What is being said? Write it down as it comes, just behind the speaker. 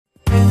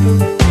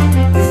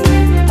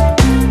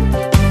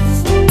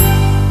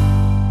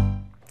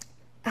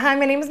Hi,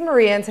 my name is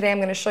Maria, and today I'm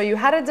going to show you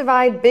how to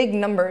divide big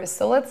numbers.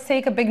 So let's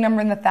take a big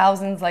number in the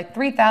thousands, like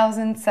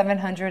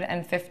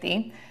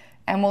 3,750,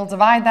 and we'll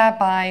divide that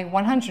by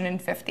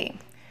 150.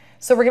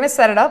 So we're going to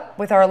set it up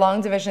with our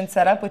long division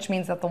setup, which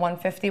means that the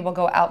 150 will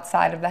go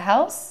outside of the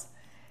house,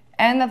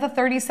 and that the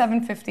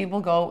 3750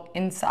 will go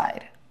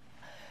inside.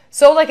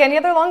 So like any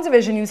other long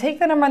division, you take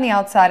the number on the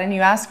outside and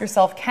you ask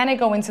yourself, can it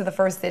go into the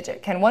first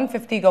digit? Can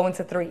 150 go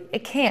into 3?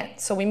 It can't,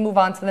 so we move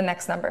on to the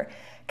next number.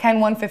 Can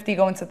 150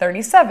 go into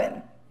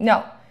 37?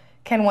 No.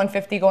 Can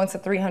 150 go into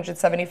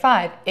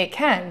 375? It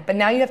can, but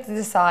now you have to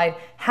decide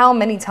how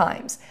many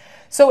times.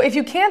 So if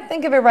you can't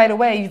think of it right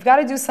away, you've got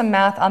to do some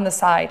math on the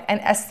side and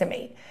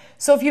estimate.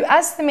 So if you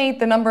estimate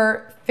the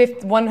number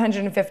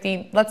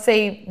 150, let's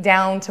say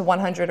down to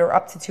 100 or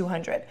up to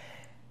 200.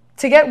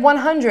 To get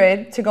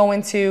 100 to go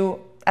into,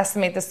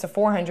 estimate this to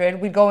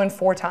 400, we'd go in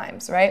 4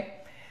 times, right?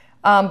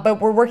 But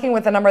we're working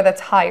with a number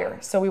that's higher,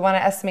 so we want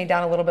to estimate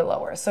down a little bit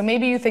lower. So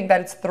maybe you think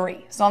that it's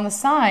 3. So on the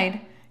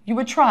side, you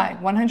would try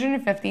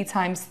 150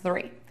 times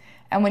 3.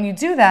 And when you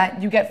do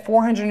that, you get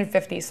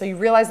 450. So you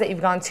realize that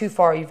you've gone too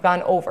far, you've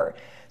gone over.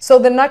 So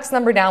the next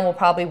number down will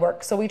probably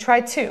work. So we try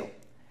 2.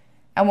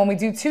 And when we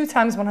do 2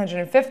 times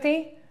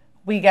 150,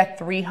 we get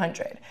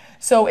 300.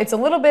 So it's a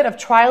little bit of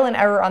trial and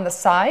error on the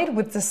side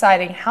with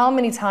deciding how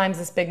many times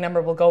this big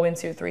number will go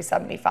into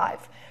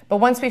 375. But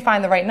once we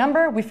find the right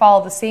number, we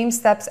follow the same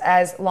steps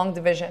as long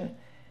division.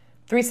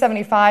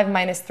 375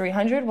 minus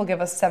 300 will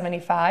give us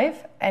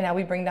 75, and now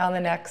we bring down the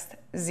next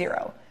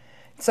 0.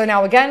 So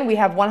now again, we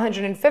have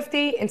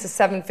 150 into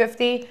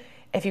 750.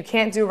 If you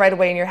can't do it right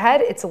away in your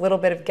head, it's a little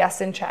bit of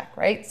guess and check,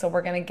 right? So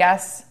we're going to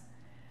guess.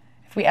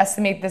 If we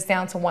estimate this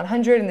down to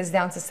 100 and this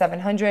down to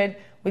 700,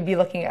 we'd be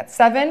looking at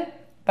 7,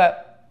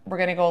 but we're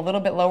going to go a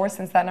little bit lower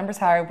since that number's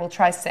higher. We'll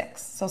try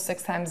 6. So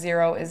 6 times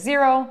 0 is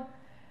 0.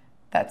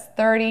 That's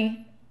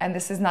 30, and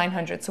this is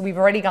 900. So we've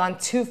already gone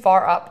too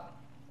far up.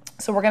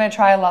 So we're going to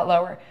try a lot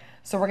lower.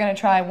 So we're going to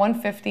try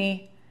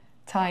 150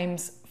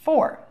 times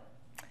 4.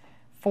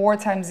 4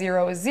 times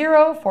 0 is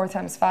 0. 4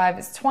 times 5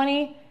 is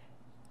 20.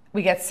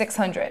 We get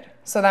 600.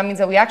 So that means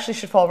that we actually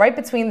should fall right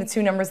between the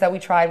two numbers that we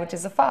tried, which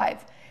is a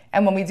 5.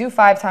 And when we do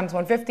 5 times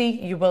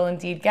 150, you will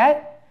indeed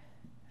get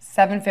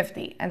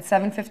 750. And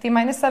 750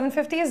 minus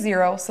 750 is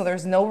 0, so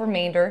there's no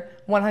remainder.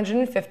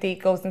 150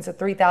 goes into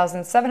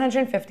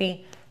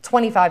 3,750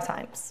 25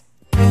 times.